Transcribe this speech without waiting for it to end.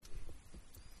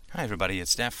Hi everybody, it's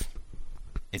Steph.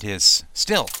 It is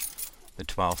still the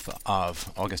 12th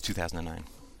of August 2009.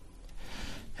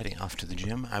 Heading off to the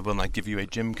gym. I will not give you a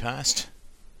gym cast,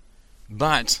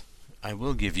 but I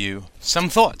will give you some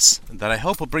thoughts that I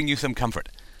hope will bring you some comfort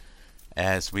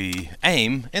as we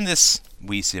aim in this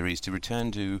wee series to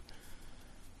return to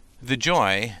the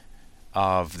joy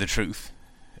of the truth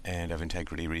and of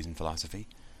integrity, reason, philosophy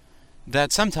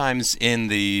that sometimes in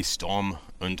the storm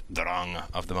und drang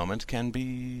of the moment can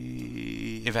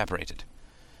be evaporated.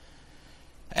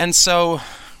 And so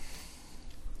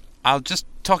I'll just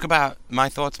talk about my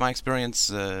thoughts, my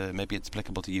experience. Maybe it's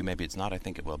applicable to you, maybe it's not. I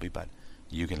think it will be, but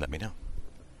you can let me know.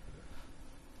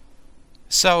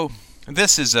 So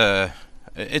this is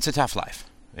it's a tough life.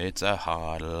 It's a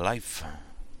hard life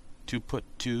to put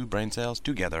two brain cells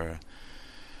together.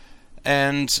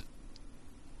 And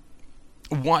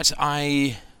what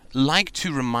I like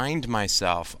to remind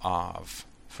myself of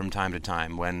from time to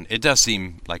time, when it does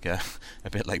seem like a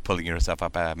bit like pulling yourself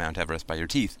up Mount Everest by your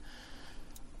teeth,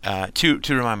 to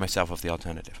remind myself of the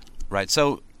alternative, right?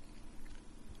 So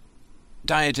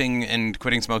dieting and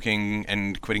quitting smoking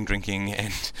and quitting drinking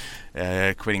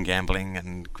and quitting gambling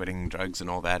and quitting drugs and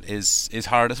all that is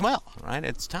hard as well, right?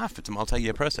 It's tough. It's a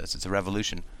multi-year process. It's a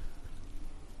revolution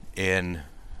in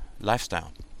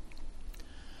lifestyle.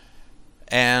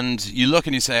 And you look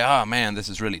and you say, oh man, this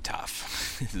is really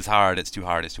tough. This is hard, it's too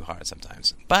hard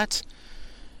sometimes. But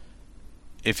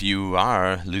if you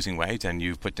are losing weight and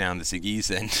you've put down the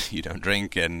ciggies and you don't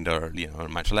drink or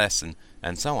much less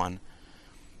and so on,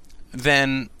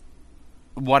 then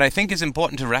what I think is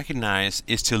important to recognize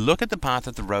is to look at the path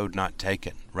of the road not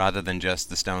taken, rather than just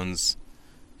the stones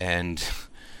and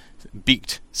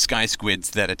beaked sky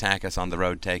squids that attack us on the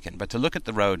road taken, but to look at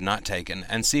the road not taken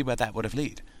and see where that would have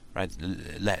led.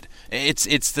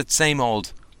 It's the same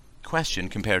old question,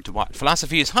 compared to what?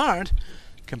 Philosophy is hard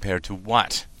compared to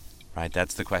what? Right?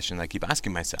 That's the question I keep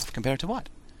asking myself. Compared to what?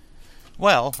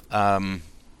 Well,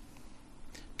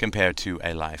 compared to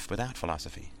a life without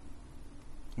philosophy,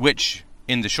 which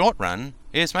in the short run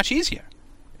is much easier,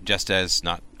 just as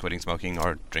not quitting smoking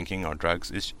or drinking or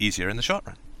drugs is easier in the short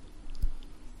run.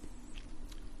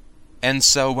 And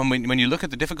so when you look at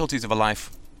the difficulties of a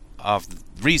life of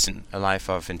reason, a life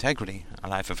of integrity, a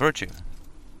life of virtue,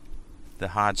 the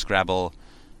hard scrabble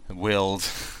willed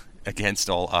against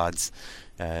all odds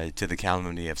to the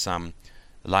calumny of some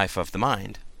life of the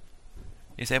mind,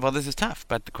 you say, well, this is tough,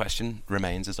 but the question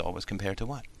remains as always, compared to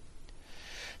what?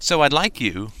 So I'd like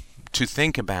you to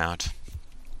think about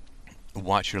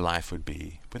what your life would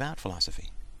be without philosophy.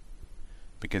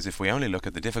 Because if we only look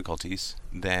at the difficulties,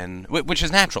 then, which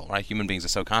is natural, right? Human beings are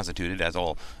so constituted, as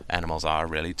all animals are,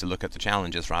 really, to look at the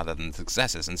challenges rather than the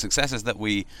successes. And successes that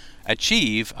we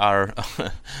achieve are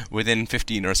within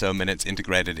 15 or so minutes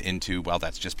integrated into, well,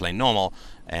 that's just plain normal,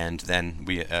 and then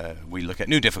we look at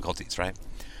new difficulties, right?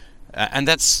 And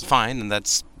that's fine, and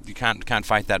that's, you can't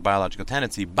fight that biological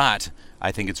tendency, but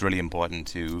I think it's really important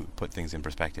to put things in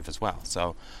perspective as well.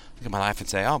 So look at my life and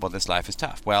say, oh, well, this life is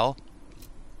tough. Well,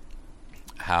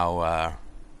 how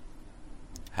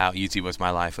easy was my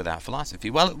life without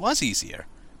philosophy? Well, it was easier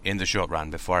in the short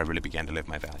run before I really began to live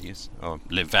my values, or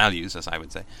live values, as I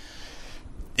would say.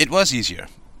 It was easier.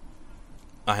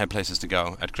 I had places to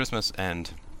go at Christmas,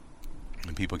 and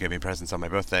people gave me presents on my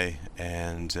birthday,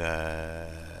 and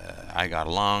I got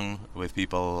along with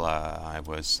people. I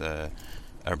was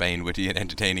urbane, witty, and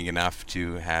entertaining enough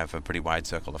to have a pretty wide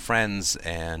circle of friends,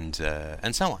 and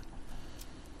so on.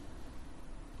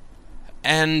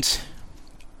 And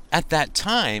at that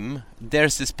time,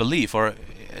 there's this belief, or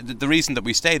the reason that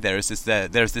we stay there is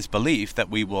that there's this belief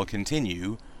that we will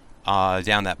continue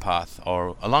down that path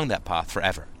or along that path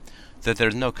forever, that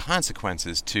there's no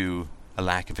consequences to a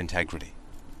lack of integrity,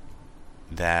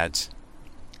 that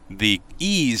the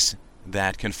ease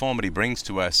that conformity brings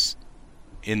to us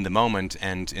in the moment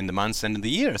and in the months and in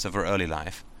the years of our early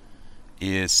life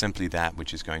is simply that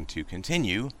which is going to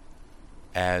continue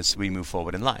as we move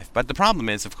forward in life. But the problem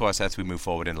is, of course, as we move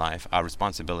forward in life, our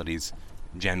responsibilities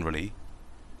generally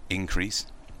increase,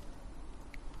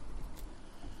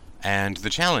 and the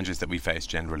challenges that we face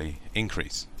generally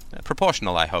increase.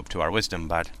 Proportional, I hope, to our wisdom,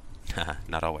 but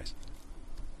not always.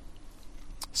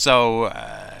 So,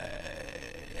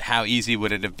 how easy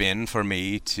would it have been for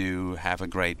me to have a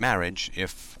great marriage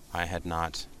if I had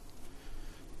not,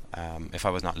 if I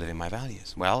was not living my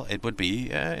values? Well, it would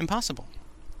be impossible.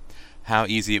 How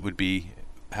easy would it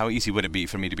be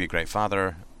for me to be a great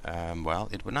father? Well,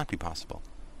 it would not be possible.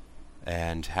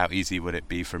 And how easy would it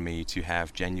be for me to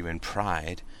have genuine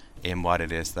pride in what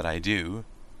it is that I do?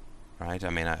 Right?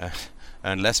 I mean, I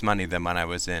earn less money than when I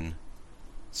was in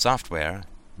software,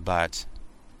 but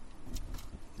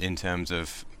in terms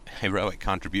of heroic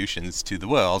contributions to the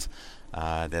world,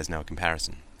 there's no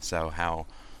comparison. So how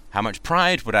much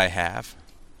pride would I have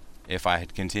if I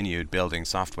had continued building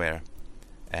software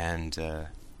and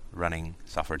running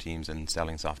software teams and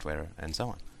selling software and so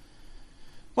on?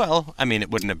 Well, I mean,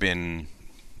 it wouldn't have been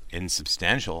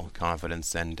insubstantial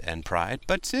confidence and pride,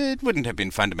 but it wouldn't have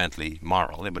been fundamentally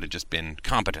moral. It would have just been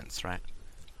competence, right?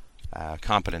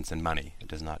 Competence and money, it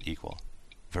does not equal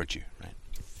virtue, right?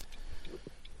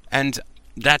 And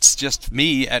that's just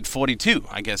me at 42,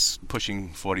 I guess,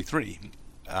 pushing 43.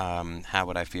 How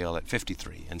would I feel at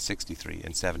 53 and 63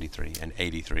 and 73 and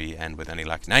 83 and, with any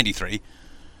luck, 93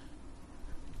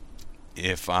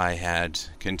 if I had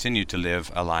continued to live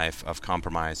a life of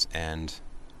compromise and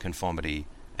conformity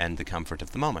and the comfort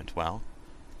of the moment? Well,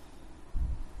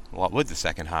 what would the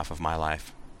second half of my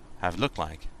life have looked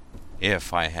like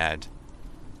if I had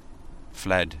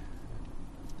fled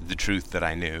the truth that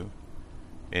I knew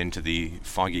into the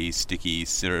foggy, sticky,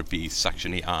 syrupy,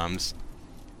 suctiony arms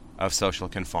of social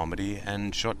conformity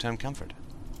and short-term comfort?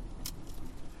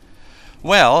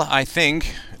 Well, I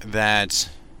think that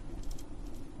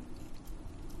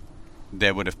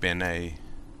there would have been a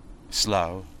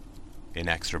slow,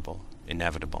 inexorable,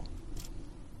 inevitable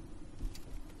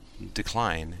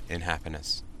decline in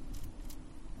happiness.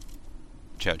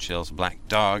 Churchill's black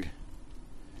dog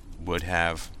would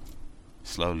have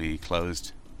slowly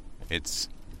closed its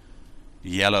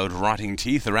yellowed, rotting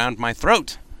teeth around my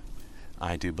throat,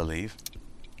 I do believe,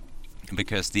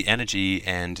 because the energy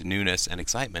and newness and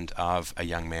excitement of a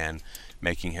young man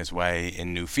making his way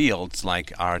in new fields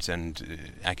like art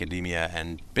and academia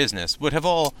and business would have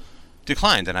all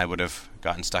declined, and I would have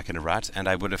gotten stuck in a rut, and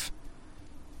I would have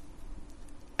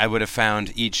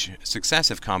found each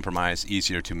successive compromise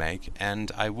easier to make,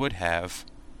 and I would have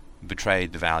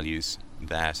betrayed the values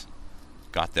that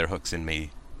got their hooks in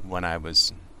me when I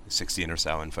was 16 or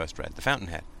so and first read The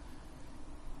Fountainhead.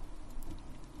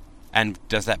 And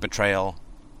does that betrayal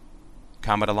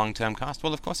come at a long-term cost?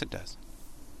 Well, of course it does.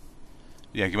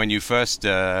 Yeah, when you first,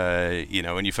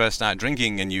 when you first start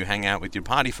drinking and you hang out with your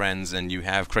party friends and you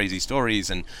have crazy stories,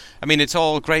 and I mean, it's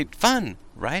all great fun,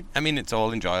 right? I mean, it's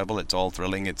all enjoyable, it's all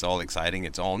thrilling, it's all exciting,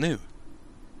 it's all new.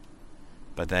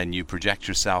 But then you project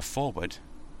yourself forward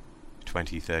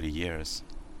 20, 30 years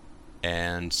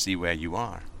and see where you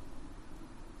are.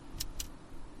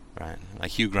 Right?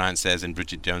 Like Hugh Grant says in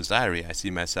Bridget Jones' Diary, I see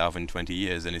myself in 20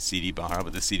 years in a seedy bar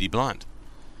with a seedy blonde.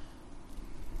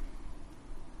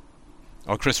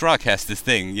 Or Chris Rock has this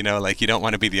thing, like you don't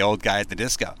want to be the old guy at the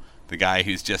disco. The guy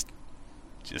who's just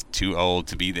too old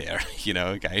to be there.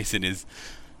 A guy who's in his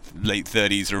late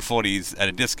 30s or 40s at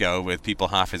a disco with people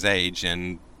half his age.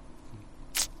 And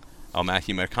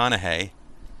Matthew McConaughey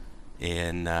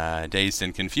in Dazed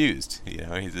and Confused.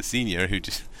 He's a senior who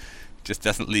just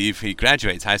doesn't leave. He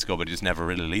graduates high school, but he just never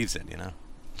really leaves it,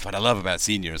 That's what I love about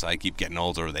seniors. I keep getting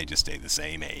older, they just stay the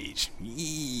same age.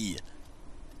 Yee.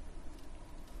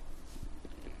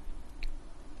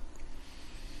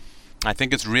 I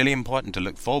think it's really important to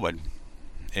look forward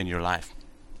in your life.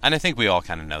 And I think we all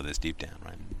kind of know this deep down,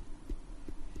 right?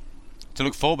 To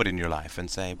look forward in your life and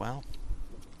say, well,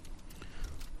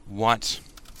 what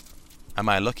am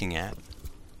I looking at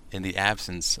in the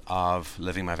absence of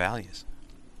living my values?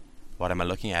 What am I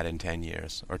looking at in 10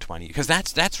 years or 20? Because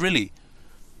that's really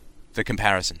the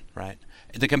comparison, right?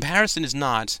 The comparison is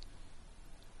not,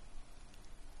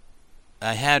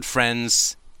 I had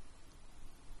friends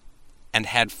and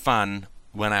had fun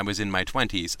when I was in my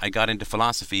 20s. I got into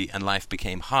philosophy and life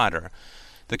became harder.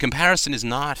 The comparison is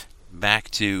not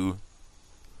back to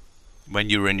when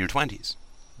you were in your 20s,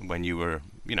 when you were,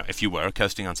 if you were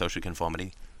coasting on social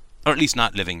conformity, or at least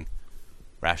not living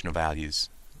rational values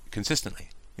consistently.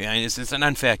 It's an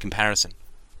unfair comparison,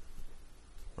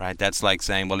 right? That's like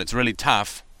saying, well, it's really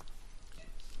tough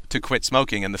to quit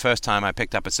smoking, and the first time I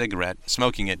picked up a cigarette,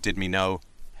 smoking it did me no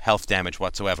health damage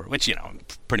whatsoever, which,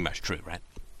 pretty much true, right?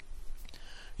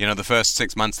 The first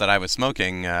 6 months that I was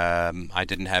smoking, I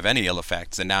didn't have any ill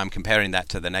effects, and now I'm comparing that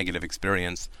to the negative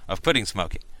experience of quitting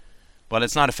smoking. Well,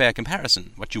 it's not a fair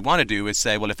comparison. What you want to do is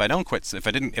say, well, if I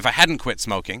hadn't quit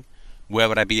smoking, where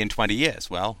would I be in 20 years?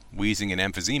 Well, wheezing and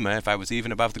emphysema if I was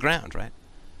even above the ground, right?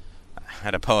 I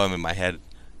had a poem in my head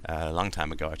a long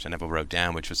time ago, which I never wrote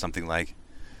down, which was something like,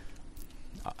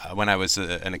 when I was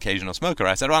an occasional smoker,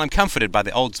 I said, well, I'm comforted by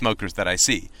the old smokers that I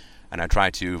see, and I try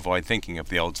to avoid thinking of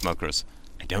the old smokers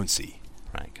I don't see,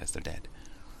 right, because they're dead.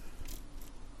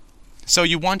 So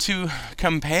you want to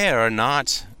compare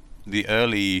not the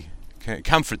early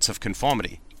comforts of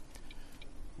conformity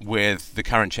with the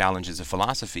current challenges of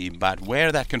philosophy, but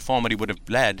where that conformity would have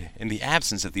led in the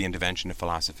absence of the intervention of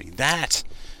philosophy. That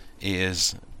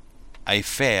is a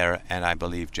fair and, I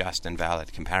believe, just and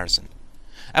valid comparison.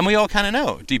 And we all kind of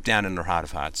know, deep down in our heart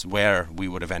of hearts, where we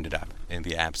would have ended up in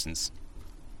the absence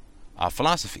of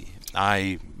philosophy.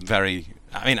 I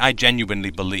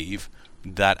genuinely believe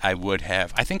that I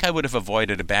think I would have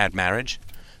avoided a bad marriage,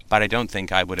 but I don't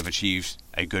think I would have achieved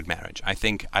a good marriage. I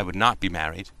think I would not be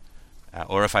married.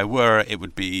 Or if I were, it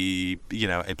would be,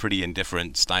 a pretty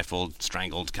indifferent, stifled,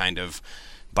 strangled kind of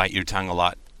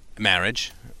bite-your-tongue-a-lot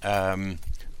marriage,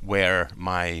 where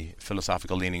my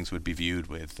philosophical leanings would be viewed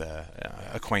with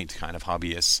a quaint kind of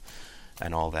hobbyist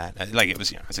and all that. Like it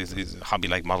was, it's a hobby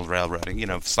like model railroading,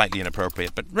 slightly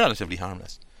inappropriate, but relatively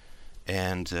harmless.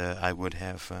 And I would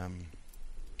have,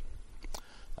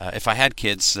 if I had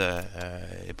kids,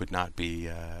 it would not be...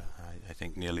 I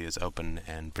think nearly as open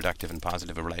and productive and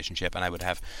positive a relationship, and I would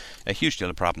have a huge deal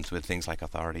of problems with things like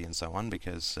authority and so on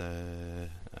because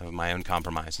of my own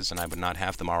compromises, and I would not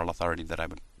have the moral authority that I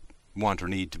would want or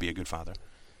need to be a good father.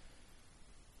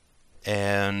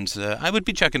 And I would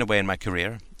be chugging away in my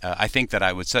career. I think that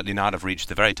I would certainly not have reached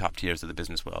the very top tiers of the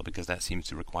business world because that seems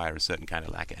to require a certain kind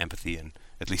of lack of empathy, and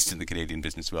at least in the Canadian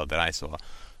business world that I saw,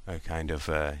 a kind of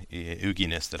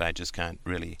ooginess that I just can't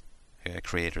really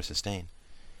create or sustain.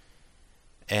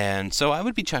 And so I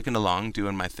would be chugging along,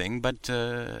 doing my thing, but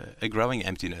a growing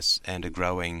emptiness and a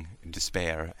growing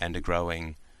despair and a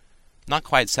growing, not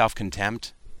quite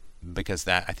self-contempt, because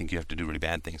that I think you have to do really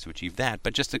bad things to achieve that,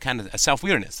 but just a kind of a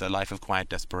self-weariness, a life of quiet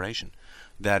desperation.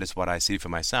 That is what I see for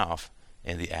myself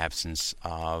in the absence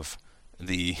of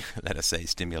the, let us say,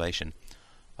 stimulation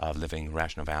of living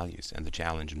rational values and the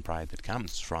challenge and pride that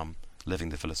comes from living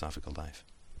the philosophical life.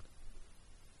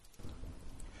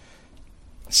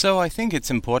 So I think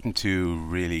it's important to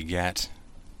really get,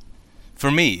 for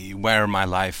me, where my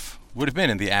life would have been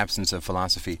in the absence of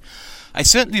philosophy. I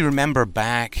certainly remember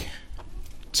back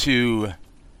to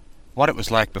what it was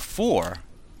like before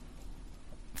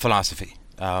philosophy,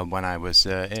 when I was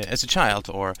as a child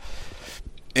or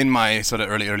in my sort of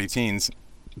early teens,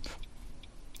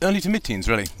 early to mid-teens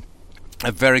really.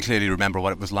 I very clearly remember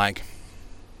what it was like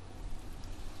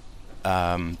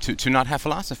to not have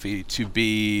philosophy, to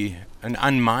be an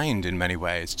unmind in many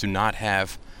ways, to not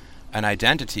have an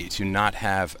identity, to not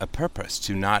have a purpose,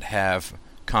 to not have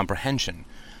comprehension,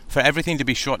 for everything to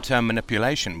be short-term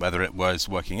manipulation, whether it was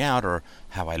working out or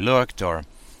how I looked or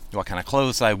what kind of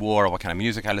clothes I wore or what kind of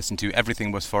music I listened to.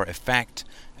 Everything was for effect.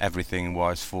 Everything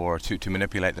was to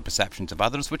manipulate the perceptions of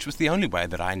others, which was the only way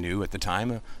that I knew at the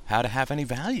time how to have any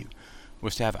value,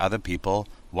 was to have other people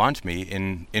want me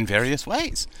in various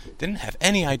ways. Didn't have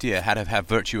any idea how to have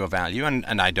virtue or value,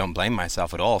 and I don't blame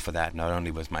myself at all for that. Not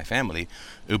only was my family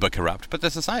uber corrupt, but the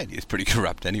society is pretty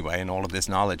corrupt anyway, and all of this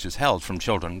knowledge is held from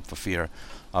children for fear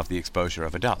of the exposure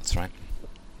of adults, right?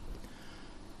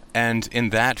 And in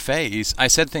that phase, I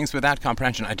said things without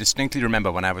comprehension. I distinctly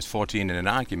remember when I was 14 in an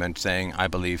argument saying I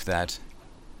believe that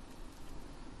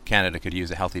Canada could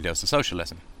use a healthy dose of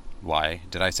socialism. Why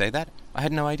did I say that? I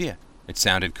had no idea. It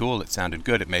sounded cool, it sounded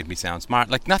good, it made me sound smart.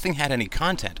 Like nothing had any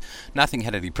content, nothing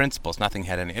had any principles, nothing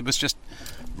had any... It was just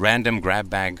random grab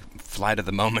bag, flight of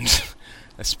the moment,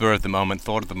 a spur of the moment,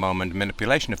 thought of the moment,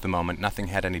 manipulation of the moment. Nothing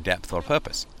had any depth or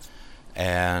purpose.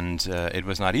 And it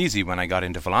was not easy when I got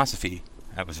into philosophy.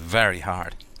 That was very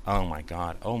hard. Oh my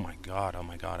God, oh my God, oh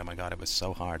my God, oh my God, it was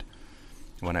so hard.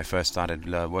 When I first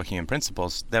started working in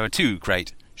principles, there were two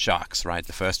great shocks, right?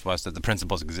 The first was that the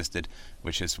principles existed,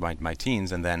 which is my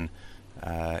teens, and then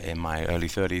in my early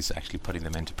 30s, actually putting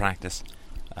them into practice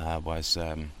it was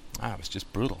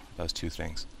just brutal, those two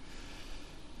things.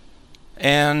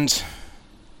 And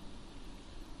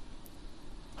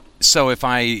so if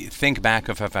I think back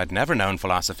of if I'd never known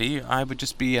philosophy, I would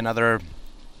just be another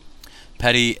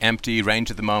petty, empty,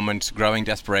 range of the moment, growing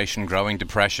desperation, growing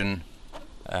depression,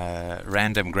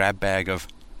 random grab bag of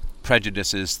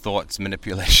prejudices, thoughts,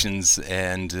 manipulations,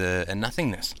 and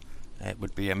nothingness. It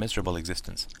would be a miserable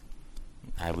existence.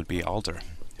 I would be Alder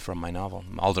from my novel.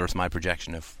 Alder is my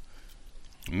projection of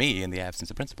me in the absence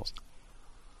of principles.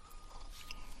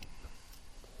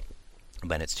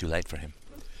 When it's too late for him.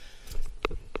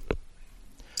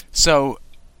 So,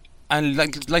 I'd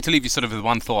like to leave you sort of with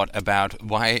one thought about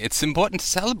why it's important to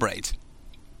celebrate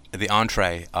the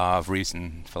entree of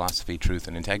reason, philosophy, truth,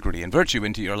 and integrity, and virtue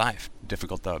into your life,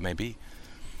 difficult though it may be.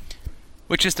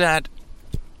 Which is that,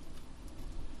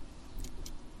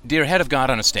 dear head of God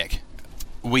on a stick,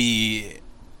 we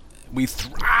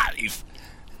thrive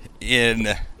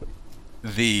in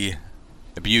the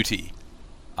beauty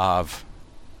of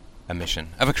a mission,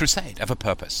 of a crusade, of a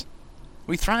purpose.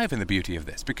 We thrive in the beauty of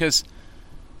this because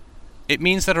it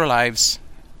means that our lives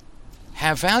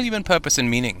have value and purpose and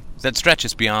meaning that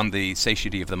stretches beyond the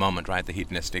satiety of the moment, right? The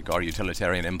hedonistic or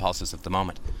utilitarian impulses of the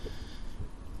moment.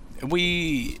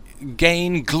 We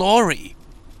gain glory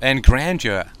and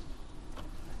grandeur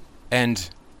and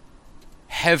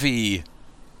heavy,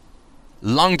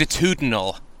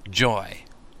 longitudinal joy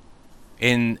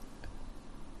in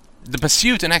the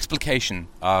pursuit and explication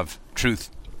of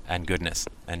truth and goodness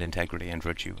and integrity and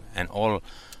virtue and all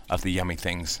of the yummy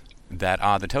things that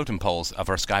are the totem poles of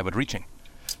our skyward reaching.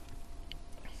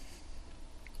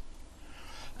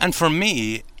 And for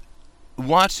me,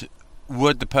 what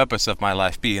would the purpose of my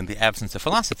life be in the absence of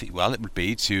philosophy? Well, it would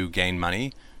be to gain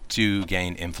money, to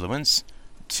gain influence,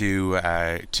 to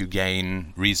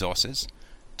gain resources,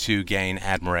 to gain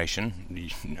admiration.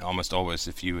 Almost always,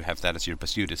 if you have that as your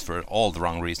pursuit, it's for all the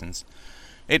wrong reasons.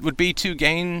 It would be to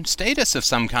gain status of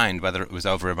some kind, whether it was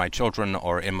over my children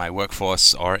or in my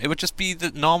workforce, or it would just be the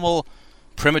normal,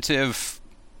 primitive,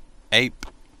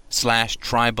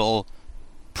 ape/tribal,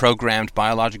 programmed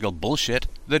biological bullshit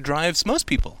that drives most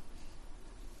people.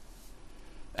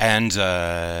 And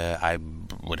I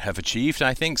would have achieved,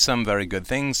 I think, some very good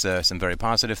things, some very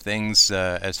positive things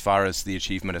as far as the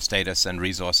achievement of status and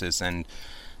resources and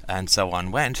so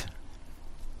on went.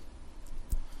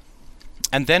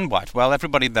 And then what? Well,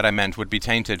 everybody that I meant would be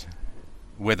tainted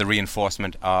with the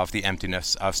reinforcement of the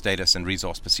emptiness of status and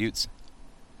resource pursuits.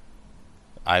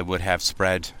 I would have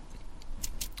spread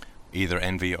either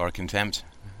envy or contempt,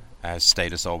 as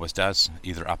status always does,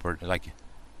 either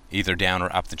down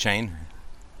or up the chain.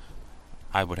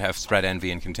 I would have spread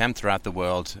envy and contempt throughout the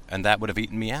world, and that would have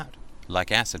eaten me out,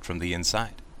 like acid from the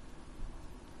inside.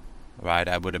 Right?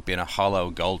 I would have been a hollow,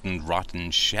 golden,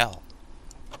 rotten shell.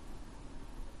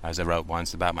 As I wrote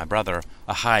once about my brother,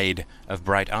 a hide of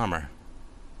bright armor.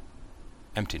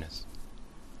 Emptiness.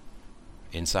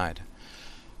 Inside.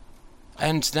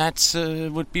 And that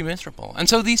would be miserable. And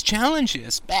so these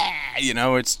challenges,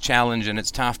 it's challenge and it's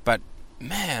tough, but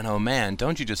man, oh man,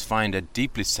 don't you just find it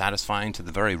deeply satisfying to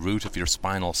the very root of your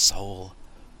spinal soul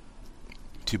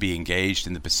to be engaged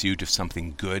in the pursuit of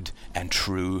something good and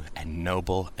true and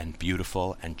noble and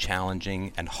beautiful and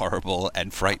challenging and horrible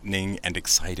and frightening and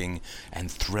exciting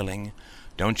and thrilling?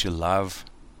 Don't you love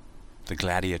the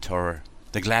gladiator?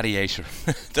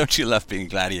 Don't you love being a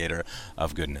gladiator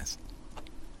of goodness?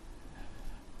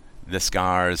 The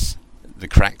scars, the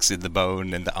cracks in the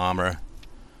bone and the armor,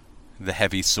 the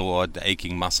heavy sword, the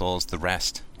aching muscles, the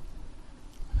rest,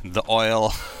 the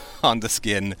oil on the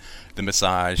skin, the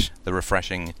massage, the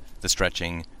refreshing, the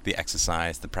stretching, the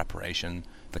exercise, the preparation,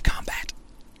 the combat.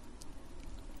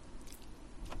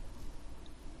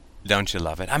 Don't you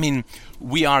love it? I mean,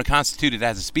 we are constituted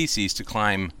as a species to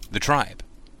climb the tribe,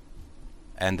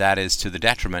 and that is to the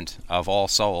detriment of all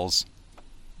souls,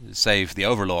 save the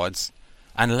overlords,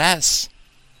 unless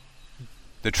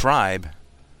the tribe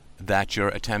that you're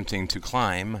attempting to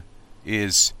climb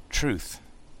is truth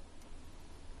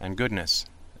and goodness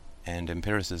and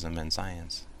empiricism and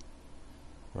science,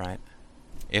 right?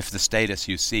 If the status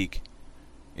you seek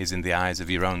is in the eyes of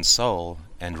your own soul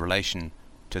and relation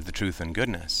to the truth and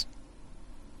goodness,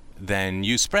 then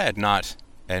you spread not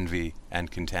envy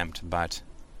and contempt, but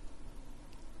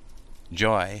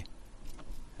joy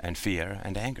and fear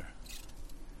and anger.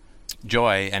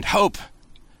 Joy and hope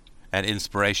and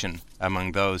inspiration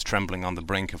among those trembling on the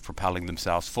brink of propelling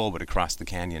themselves forward across the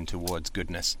canyon towards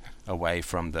goodness, away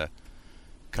from the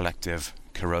collective,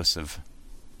 corrosive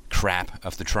crap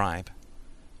of the tribe.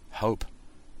 Hope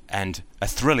and a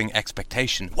thrilling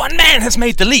expectation. One man has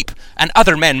made the leap, and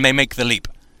other men may make the leap.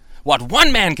 What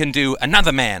one man can do,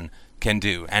 another man can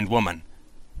do, and woman.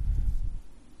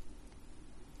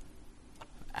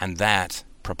 And that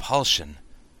propulsion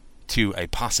to a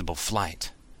possible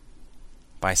flight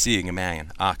by seeing a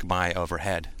man arc by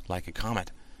overhead like a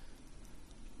comet,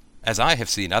 as I have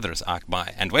seen others arc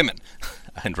by, and women,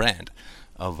 and Rand,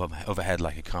 overhead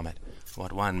like a comet.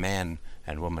 What one man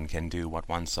and woman can do, what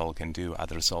one soul can do,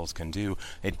 other souls can do.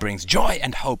 It brings joy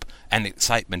and hope and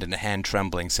excitement and a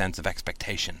hand-trembling sense of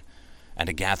expectation and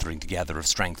a gathering together of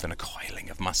strength and a coiling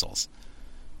of muscles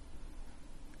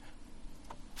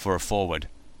for a forward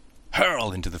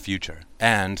hurl into the future,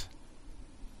 and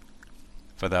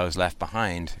for those left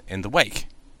behind in the wake,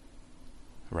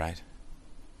 right?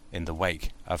 In the wake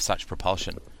of such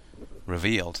propulsion,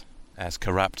 revealed as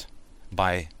corrupt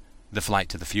by the flight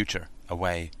to the future,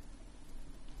 away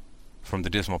from the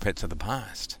dismal pits of the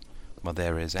past. Well,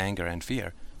 there is anger and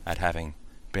fear at having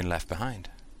been left behind.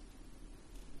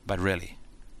 But really,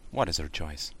 what is our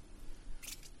choice?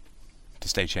 To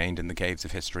stay chained in the caves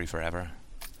of history forever?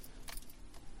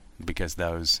 because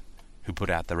those who put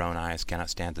out their own eyes cannot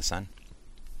stand the sun?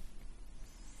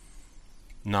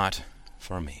 Not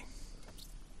for me.